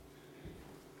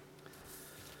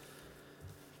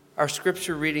Our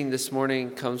scripture reading this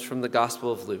morning comes from the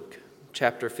Gospel of Luke,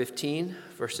 chapter 15,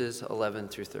 verses 11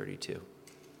 through 32.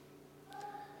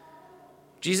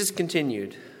 Jesus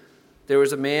continued, "There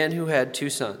was a man who had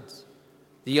 2 sons.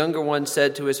 The younger one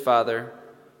said to his father,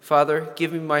 'Father,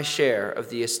 give me my share of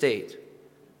the estate.'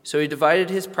 So he divided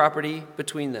his property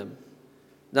between them.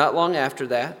 Not long after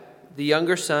that, the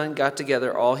younger son got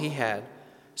together all he had,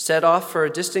 set off for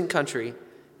a distant country,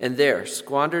 and there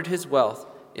squandered his wealth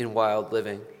in wild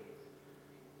living.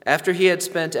 After he had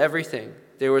spent everything,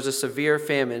 there was a severe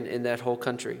famine in that whole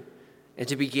country, and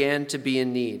he began to be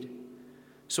in need.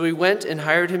 So he went and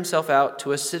hired himself out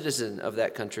to a citizen of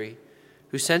that country,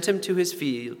 who sent him to his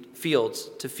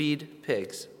fields to feed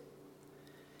pigs.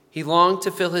 He longed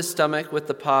to fill his stomach with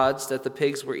the pods that the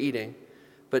pigs were eating,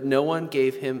 but no one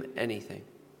gave him anything.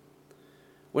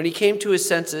 When he came to his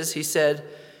senses, he said,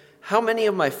 'How many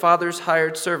of my father's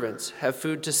hired servants have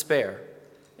food to spare?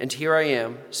 And here I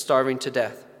am, starving to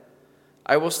death.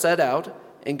 I will set out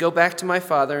and go back to my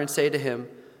father and say to him,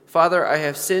 Father, I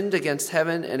have sinned against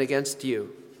heaven and against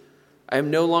you. I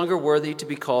am no longer worthy to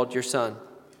be called your son.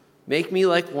 Make me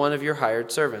like one of your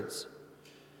hired servants.'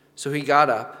 So he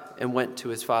got up and went to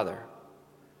his father.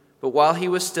 But while he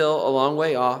was still a long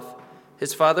way off,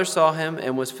 his father saw him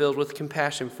and was filled with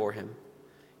compassion for him.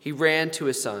 He ran to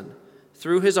his son,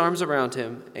 threw his arms around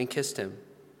him, and kissed him.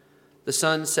 The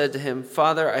son said to him,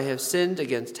 'Father, I have sinned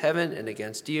against heaven and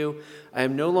against you. I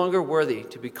am no longer worthy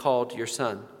to be called your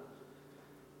son.'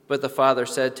 But the father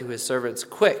said to his servants,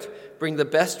 'Quick, bring the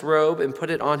best robe and put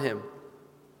it on him.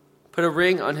 Put a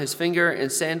ring on his finger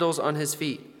and sandals on his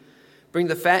feet. Bring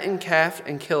the fattened calf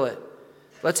and kill it.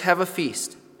 Let's have a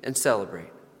feast and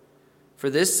celebrate. For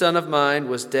this son of mine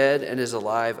was dead and is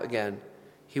alive again.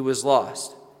 He was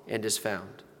lost and is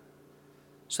found.'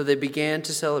 So they began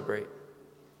to celebrate.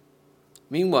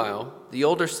 Meanwhile, the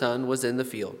older son was in the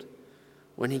field.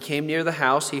 When he came near the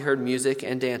house, he heard music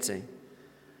and dancing.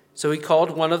 So he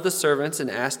called one of the servants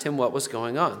and asked him what was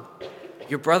going on.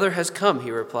 'Your brother has come,'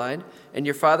 he replied, 'and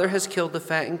your father has killed the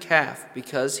fattened calf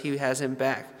because he has him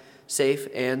back, safe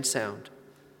and sound.'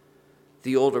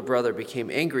 The older brother became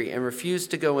angry and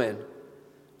refused to go in.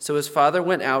 So his father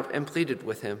went out and pleaded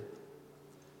with him.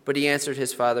 But he answered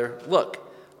his father,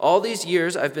 'Look, all these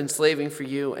years I've been slaving for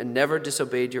you and never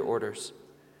disobeyed your orders.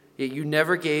 Yet you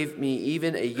never gave me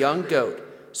even a young goat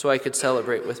so I could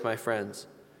celebrate with my friends.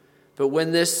 But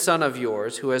when this son of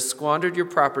yours, who has squandered your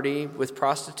property with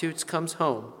prostitutes, comes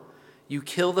home, you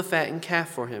kill the fattened calf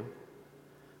for him.'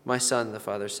 'My son,' the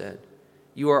father said,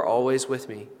 'you are always with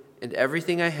me, and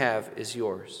everything I have is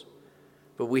yours.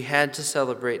 But we had to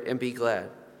celebrate and be glad,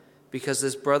 because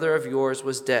this brother of yours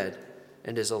was dead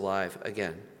and is alive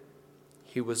again.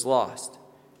 He was lost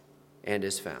and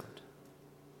is found.'"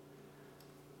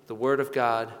 The word of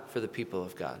God for the people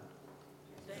of God.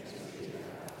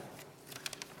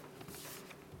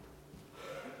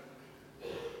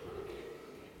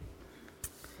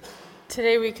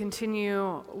 Today we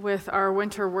continue with our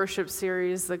winter worship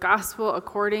series, The Gospel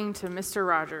According to Mr.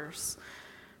 Rogers.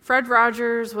 Fred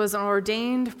Rogers was an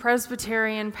ordained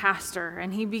Presbyterian pastor,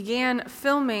 and he began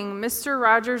filming Mr.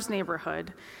 Rogers'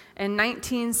 Neighborhood in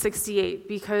 1968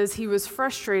 because he was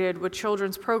frustrated with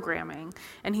children's programming,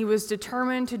 and he was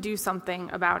determined to do something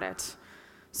about it.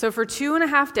 So for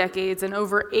 2.5 decades and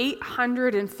over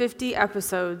 850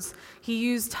 episodes, he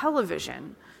used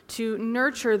television to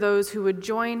nurture those who would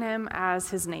join him as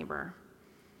his neighbor.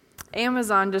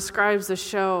 Amazon describes the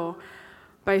show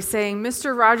by saying,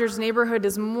 "Mr. Rogers' Neighborhood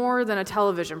is more than a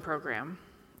television program.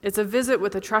 It's a visit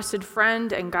with a trusted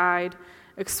friend and guide,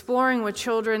 exploring with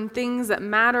children things that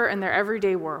matter in their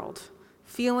everyday world,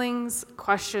 feelings,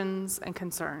 questions, and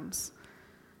concerns."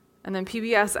 And then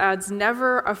PBS adds,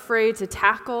 "Never afraid to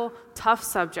tackle tough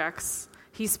subjects,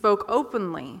 he spoke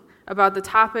openly about the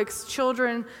topics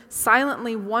children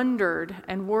silently wondered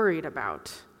and worried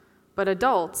about, but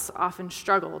adults often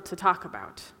struggled to talk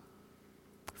about."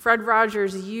 Fred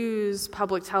Rogers used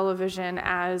public television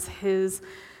as his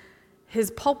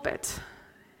pulpit,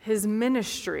 his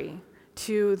ministry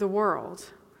to the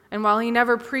world. And while he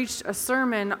never preached a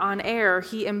sermon on air,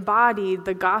 he embodied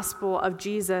the gospel of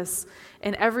Jesus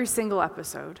in every single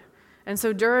episode. And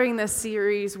so during this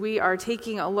series, we are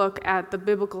taking a look at the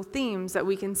biblical themes that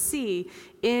we can see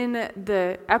in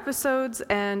the episodes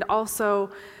and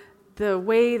also the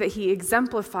way that he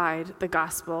exemplified the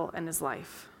gospel in his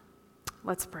life.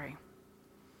 Let's pray.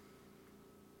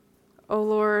 Oh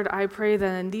Lord, I pray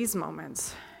that in these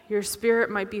moments, your spirit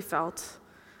might be felt,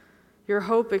 your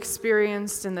hope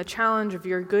experienced, and the challenge of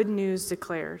your good news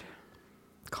declared.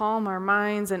 Calm our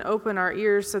minds and open our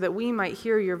ears so that we might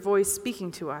hear your voice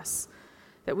speaking to us.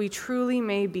 that we truly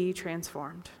may be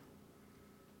transformed.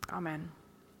 Amen.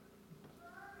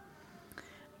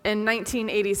 In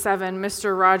 1987,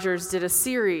 Mr. Rogers did a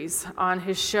series on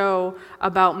his show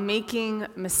about making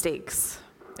mistakes,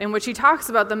 in which he talks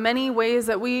about the many ways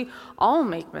that we all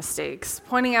make mistakes,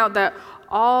 pointing out that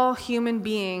all human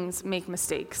beings make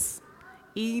mistakes,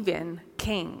 even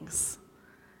kings,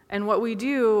 and what we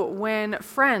do when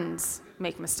friends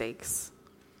make mistakes.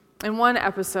 In one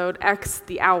episode, X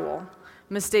the Owl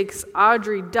mistakes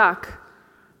Audrey Duck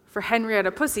for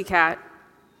Henrietta Pussycat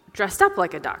dressed up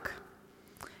like a duck.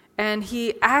 And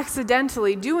he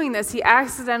accidentally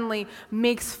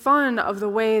makes fun of the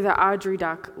way that Audrey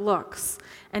Duck looks.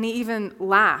 And he even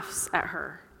laughs at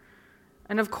her.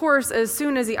 And of course, as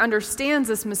soon as he understands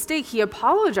this mistake, he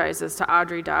apologizes to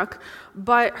Audrey Duck,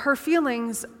 but her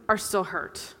feelings are still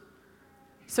hurt.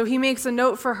 So he makes a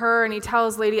note for her and he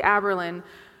tells Lady Aberlin,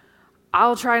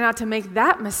 "I'll try not to make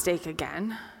that mistake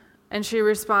again." And she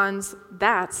responds,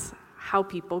 "That's how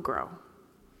people grow."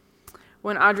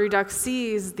 When Audrey Duck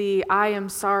sees the "I am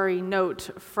sorry"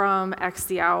 note from X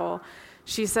the Owl,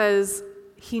 she says,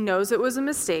 "He knows it was a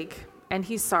mistake, and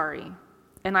he's sorry,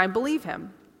 and I believe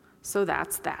him, so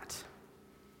that's that."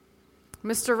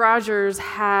 Mr. Rogers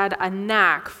had a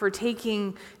knack for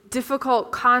taking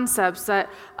difficult concepts that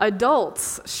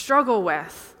adults struggle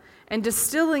with and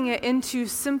distilling it into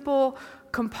simple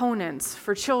components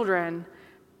for children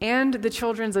and the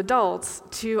children's adults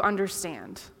to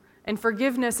understand. And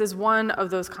forgiveness is one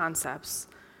of those concepts.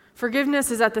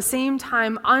 Forgiveness is at the same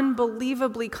time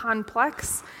unbelievably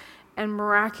complex and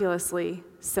miraculously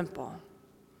simple.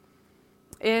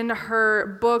 In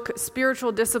her book,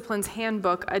 Spiritual Disciplines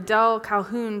Handbook, Adele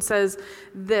Calhoun says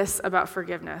this about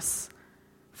forgiveness.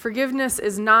 Forgiveness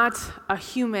is not a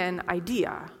human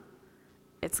idea,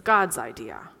 it's God's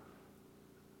idea.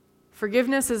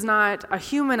 Forgiveness is not a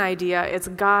human idea, it's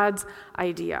God's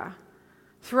idea.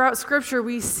 Throughout Scripture,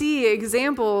 we see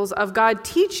examples of God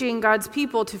teaching God's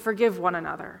people to forgive one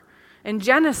another. In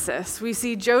Genesis, we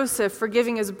see Joseph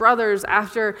forgiving his brothers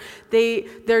after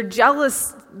their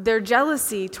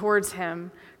jealousy towards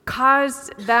him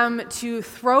caused them to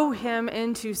throw him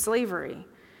into slavery.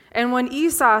 And when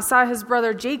Esau saw his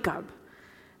brother Jacob,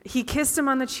 he kissed him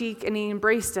on the cheek and he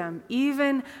embraced him,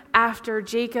 even after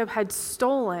Jacob had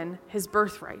stolen his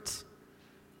birthright.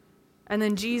 And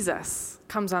then Jesus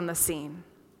comes on the scene.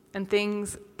 And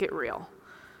things get real.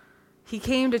 He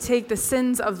came to take the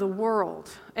sins of the world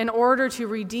in order to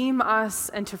redeem us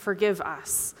and to forgive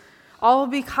us, all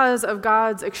because of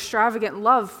God's extravagant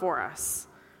love for us.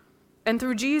 And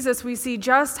through Jesus, we see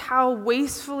just how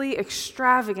wastefully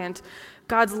extravagant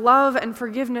God's love and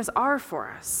forgiveness are for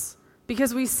us,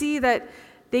 because we see that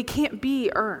they can't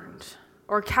be earned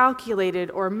or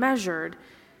calculated or measured.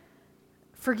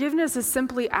 Forgiveness is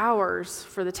simply ours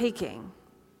for the taking.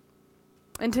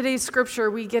 In today's scripture,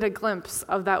 we get a glimpse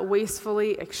of that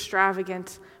wastefully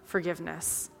extravagant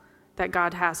forgiveness that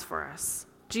God has for us.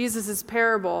 Jesus'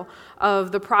 parable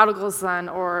of the prodigal son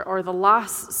or the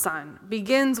lost son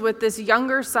begins with this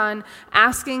younger son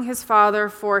asking his father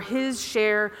for his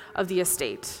share of the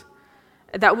estate.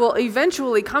 That will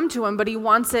eventually come to him, but he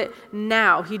wants it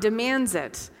now. He demands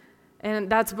it. And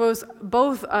that's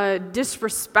both a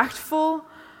disrespectful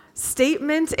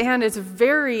statement, and it's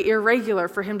very irregular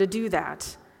for him to do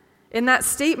that. In that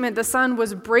statement, the son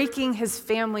was breaking his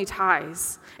family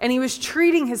ties, and he was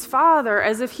treating his father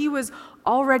as if he was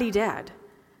already dead.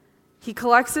 He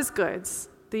collects his goods,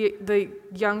 the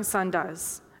young son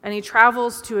does, and he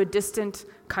travels to a distant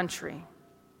country.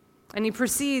 And he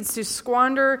proceeds to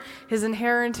squander his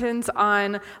inheritance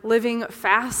on living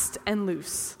fast and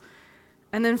loose.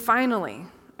 And then finally,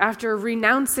 after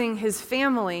renouncing his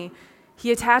family,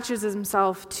 he attaches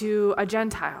himself to a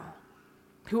Gentile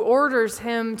who orders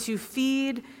him to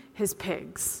feed his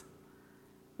pigs,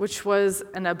 which was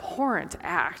an abhorrent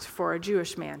act for a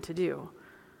Jewish man to do.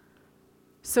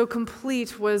 So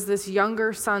complete was this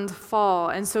younger son's fall,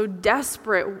 and so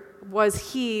desperate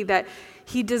was he that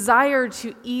he desired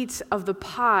to eat of the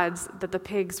pods that the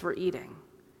pigs were eating.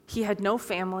 He had no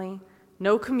family,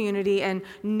 no community, and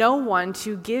no one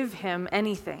to give him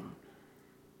anything.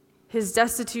 His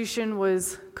destitution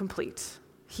was complete.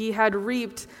 He had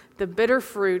reaped the bitter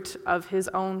fruit of his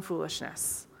own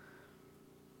foolishness.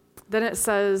 Then it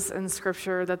says in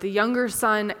Scripture that the younger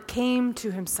son came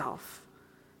to himself.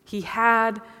 He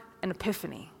had an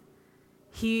epiphany.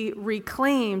 He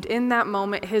reclaimed in that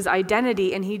moment his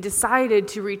identity, and he decided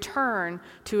to return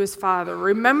to his father,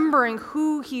 remembering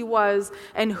who he was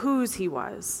and whose he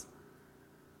was.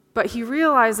 But he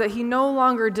realized that he no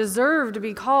longer deserved to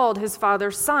be called his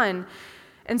father's son.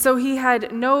 And so he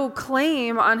had no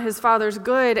claim on his father's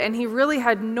good, and he really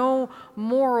had no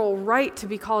moral right to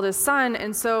be called his son.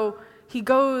 And so he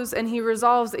goes and he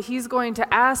resolves that he's going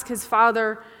to ask his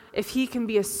father if he can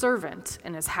be a servant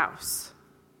in his house,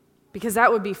 because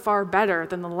that would be far better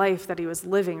than the life that he was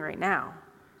living right now.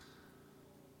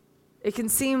 It can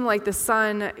seem like the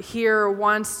son here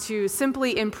wants to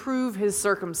simply improve his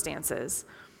circumstances.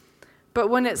 But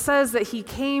when it says that he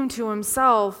came to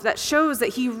himself, that shows that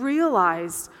he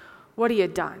realized what he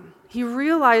had done. He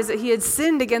realized that he had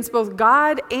sinned against both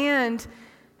God and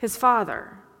his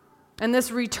father. And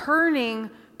this returning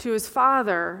to his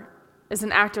father is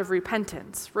an act of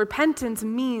repentance. Repentance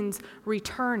means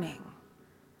returning.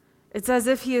 It's as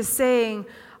if he is saying,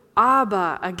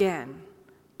 Abba again,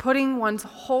 putting one's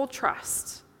whole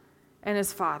trust in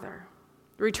his father,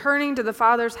 returning to the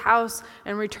Father's house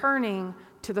and returning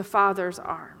to the Father's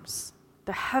arms,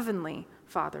 the heavenly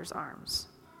Father's arms.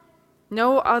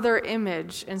 No other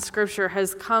image in Scripture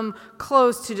has come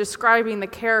close to describing the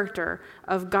character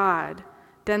of God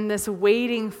than this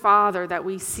waiting Father that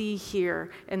we see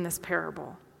here in this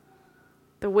parable.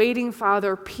 The waiting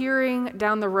Father peering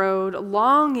down the road,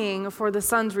 longing for the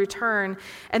Son's return,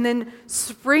 and then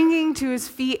springing to his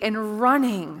feet and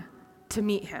running to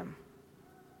meet him.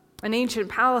 In ancient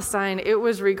Palestine, it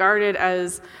was regarded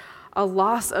as a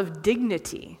loss of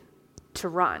dignity to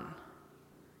run.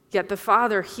 Yet the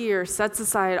Father here sets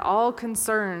aside all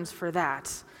concerns for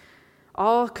that,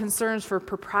 all concerns for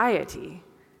propriety,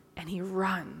 and he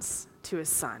runs to his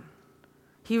Son.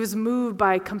 He was moved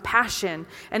by compassion,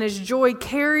 and his joy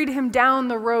carried him down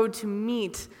the road to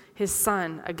meet his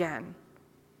son again.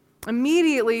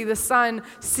 Immediately, the son,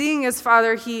 seeing his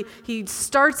father, he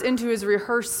starts into his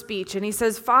rehearsed speech, and he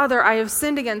says, Father, I have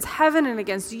sinned against heaven and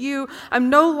against you. I'm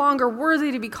no longer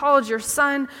worthy to be called your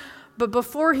son. But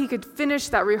before he could finish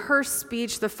that rehearsed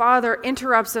speech, the father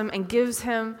interrupts him and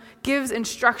gives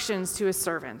instructions to his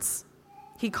servants.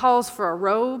 He calls for a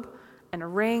robe and a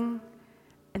ring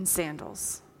and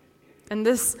sandals. And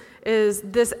this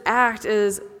act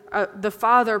is the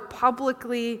father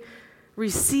publicly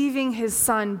receiving his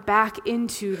son back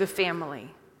into the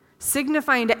family,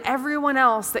 signifying to everyone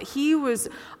else that he was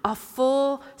a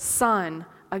full son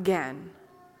again.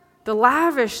 The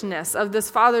lavishness of this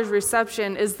father's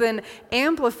reception is then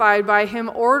amplified by him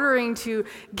ordering to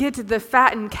get the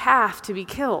fattened calf to be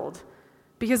killed,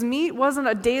 because meat wasn't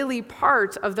a daily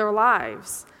part of their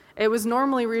lives. It was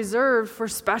normally reserved for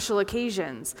special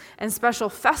occasions and special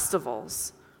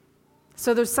festivals.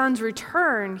 So the son's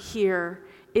return here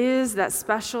is that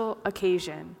special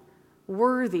occasion,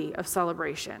 worthy of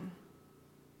celebration.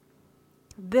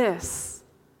 This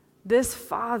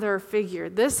father figure,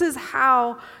 this is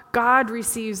how God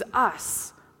receives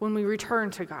us when we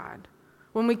return to God.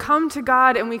 When we come to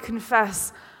God and we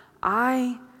confess,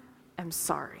 I am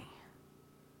sorry.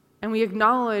 And we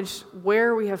acknowledge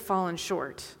where we have fallen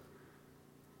short.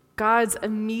 God's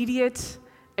immediate,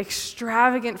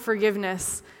 extravagant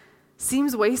forgiveness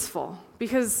seems wasteful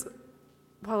because,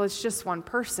 well, it's just one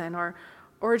person or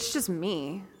it's just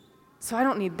me, so I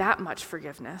don't need that much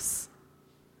forgiveness.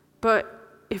 But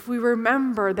if we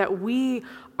remember that we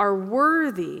are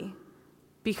worthy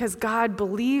because God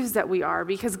believes that we are,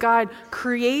 because God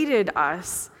created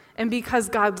us, and because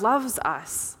God loves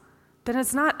us, then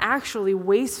it's not actually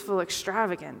wasteful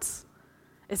extravagance.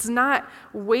 It's not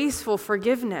wasteful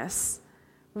forgiveness.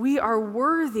 We are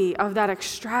worthy of that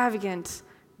extravagant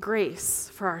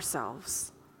grace for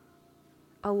ourselves.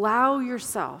 Allow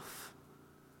yourself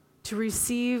to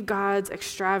receive God's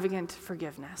extravagant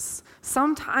forgiveness.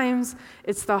 Sometimes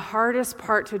it's the hardest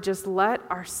part to just let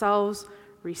ourselves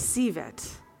receive it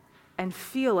and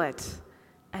feel it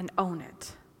and own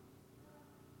it.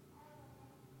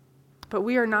 But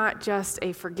we are not just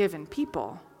a forgiven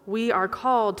people. We are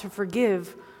called to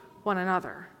forgive one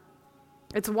another.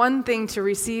 It's one thing to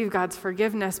receive God's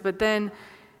forgiveness, but then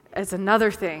it's another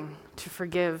thing to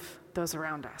forgive those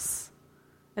around us.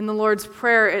 In the Lord's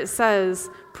Prayer, it says,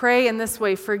 pray in this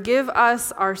way, forgive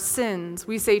us our sins.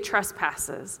 We say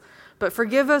trespasses, but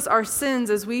forgive us our sins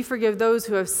as we forgive those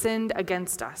who have sinned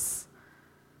against us.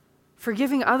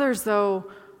 Forgiving others,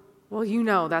 though, well, you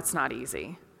know that's not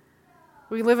easy.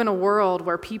 We live in a world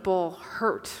where people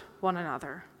hurt one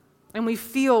another, and we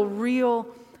feel real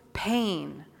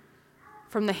pain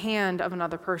from the hand of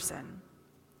another person,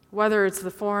 whether it's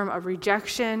the form of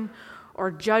rejection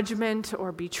or judgment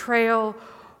or betrayal,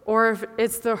 or if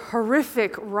it's the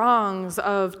horrific wrongs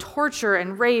of torture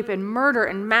and rape and murder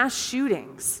and mass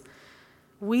shootings.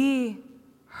 We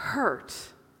hurt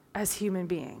as human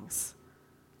beings.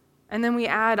 And then we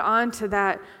add on to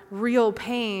that real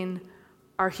pain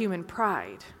our human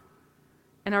pride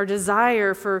and our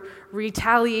desire for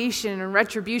retaliation and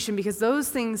retribution, because those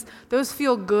things, those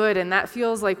feel good, and that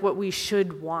feels like what we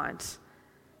should want.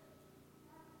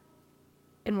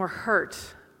 And we're hurt,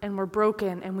 and we're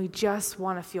broken, and we just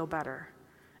want to feel better.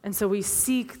 And so we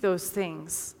seek those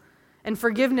things. And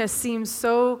forgiveness seems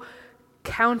so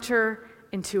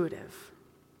counterintuitive.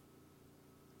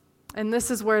 And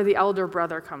this is where the elder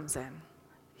brother comes in.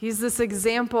 He's this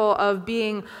example of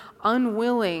being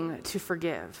unwilling to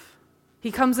forgive.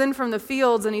 He comes in from the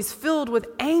fields and he's filled with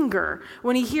anger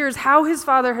when he hears how his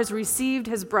father has received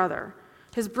his brother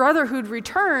who'd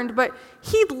returned, but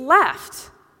he'd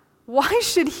left. Why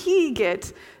should he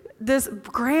get this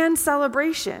grand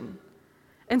celebration?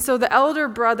 And so the elder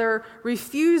brother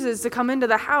refuses to come into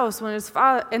the house when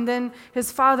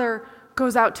his father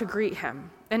goes out to greet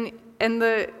him. And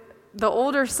the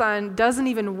older son doesn't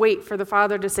even wait for the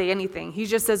father to say anything. He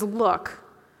just says, "Look,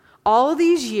 all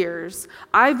these years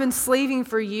I've been slaving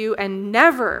for you and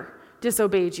never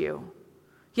disobeyed you.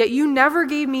 Yet you never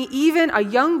gave me even a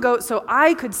young goat so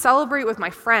I could celebrate with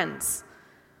my friends.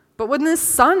 But when this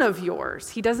son of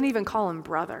yours," he doesn't even call him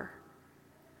brother,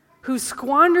 "who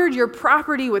squandered your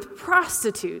property with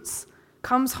prostitutes,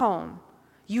 comes home,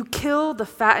 you kill the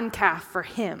fattened calf for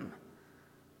him."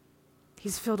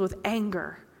 He's filled with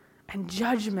anger and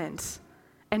judgment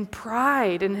and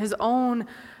pride in his own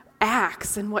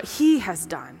acts and what he has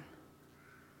done.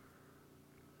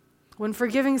 When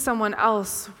forgiving someone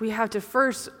else, we have to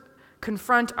first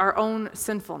confront our own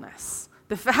sinfulness,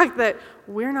 the fact that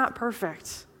we're not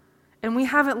perfect and we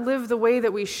haven't lived the way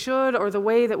that we should or the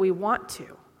way that we want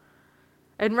to,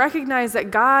 and recognize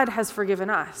that God has forgiven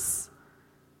us,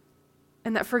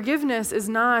 and that forgiveness is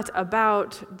not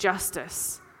about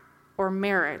justice or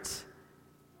merit.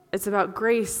 It's about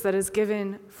grace that is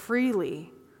given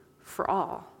freely for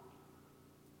all.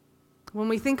 When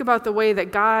we think about the way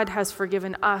that God has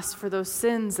forgiven us for those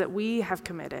sins that we have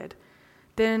committed,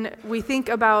 then we think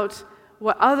about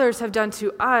what others have done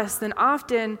to us, then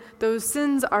often those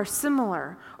sins are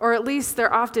similar, or at least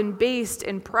they're often based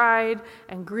in pride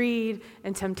and greed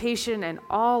and temptation and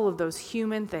all of those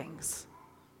human things.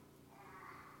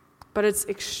 But it's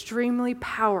extremely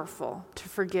powerful to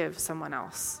forgive someone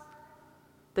else.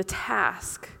 The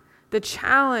task, the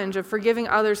challenge of forgiving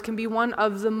others can be one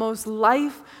of the most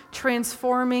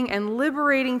life-transforming and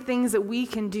liberating things that we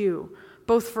can do,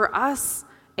 both for us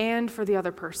and for the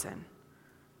other person.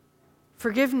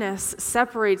 Forgiveness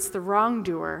separates the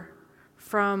wrongdoer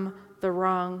from the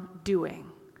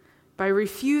wrongdoing by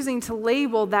refusing to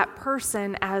label that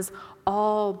person as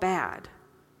all bad.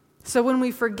 So when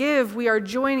we forgive, we are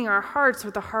joining our hearts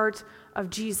with the heart of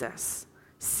Jesus,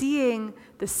 seeing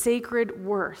the sacred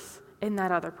worth in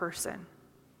that other person.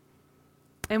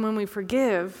 And when we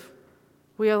forgive,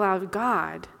 we allow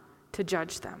God to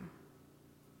judge them.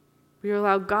 We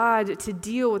allow God to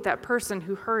deal with that person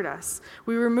who hurt us.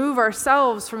 We remove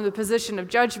ourselves from the position of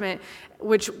judgment,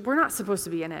 which we're not supposed to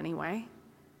be in anyway,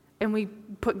 and we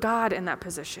put God in that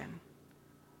position.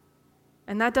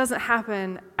 And that doesn't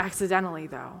happen accidentally,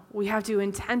 though. We have to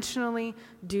intentionally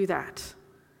do that.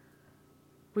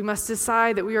 We must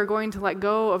decide that we are going to let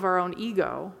go of our own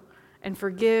ego and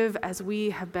forgive as we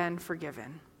have been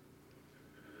forgiven.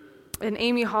 In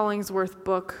Amy Hollingsworth's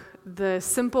book, The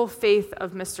Simple Faith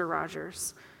of Mr.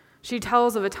 Rogers, she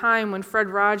tells of a time when Fred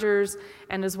Rogers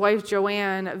and his wife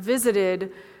Joanne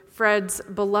visited Fred's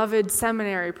beloved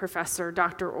seminary professor,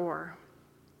 Dr. Orr.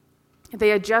 They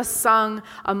had just sung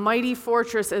 "A Mighty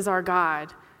Fortress is Our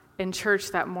God" in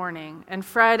church that morning, and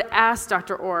Fred asked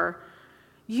Dr. Orr,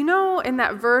 "You know, in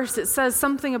that verse it says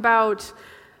something about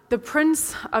the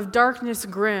prince of darkness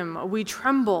grim, we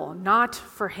tremble not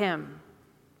for him."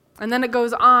 And then it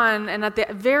goes on, and at the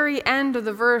very end of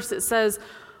the verse it says,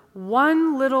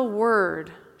 "One little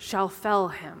word shall fell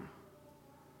him."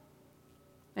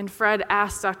 And Fred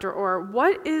asked Dr. Orr,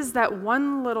 "What is that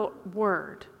one little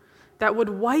word that would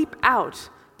wipe out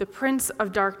the prince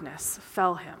of darkness,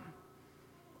 fell him?"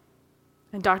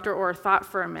 And Dr. Orr thought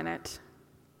for a minute,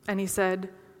 and he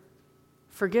said,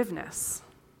 "Forgiveness.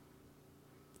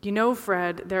 You know,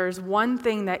 Fred, there is one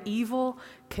thing that evil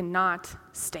cannot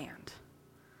stand,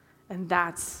 and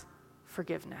that's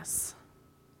forgiveness.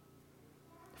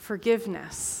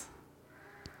 Forgiveness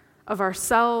of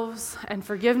ourselves and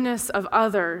forgiveness of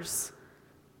others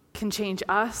can change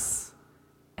us,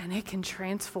 and it can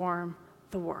transform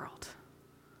the world."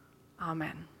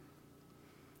 Amen.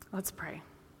 Let's pray.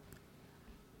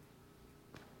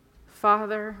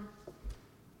 Father,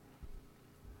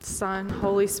 Son,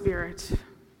 Holy Spirit,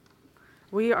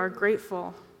 we are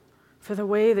grateful for the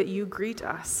way that you greet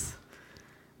us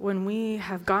when we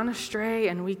have gone astray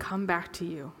and we come back to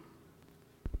you.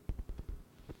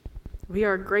 We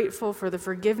are grateful for the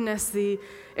forgiveness, the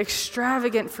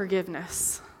extravagant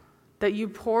forgiveness that you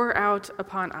pour out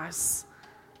upon us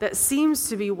that seems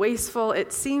to be wasteful.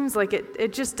 It seems like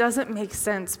it just doesn't make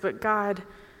sense. But God,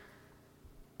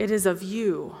 it is of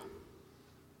you.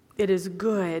 It is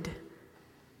good.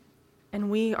 And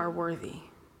we are worthy.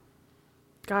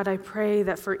 God, I pray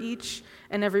that for each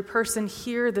and every person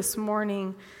here this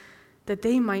morning, that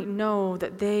they might know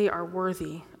that they are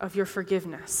worthy of your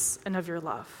forgiveness and of your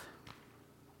love.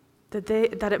 That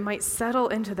it might settle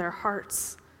into their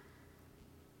hearts.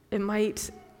 It might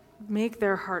make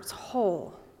their hearts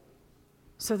whole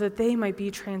so that they might be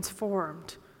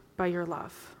transformed by your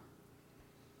love.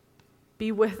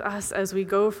 Be with us as we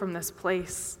go from this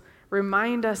place.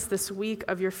 Remind us this week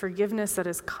of your forgiveness that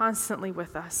is constantly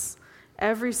with us,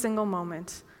 every single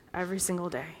moment, every single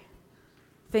day.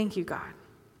 Thank you, God.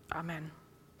 Amen.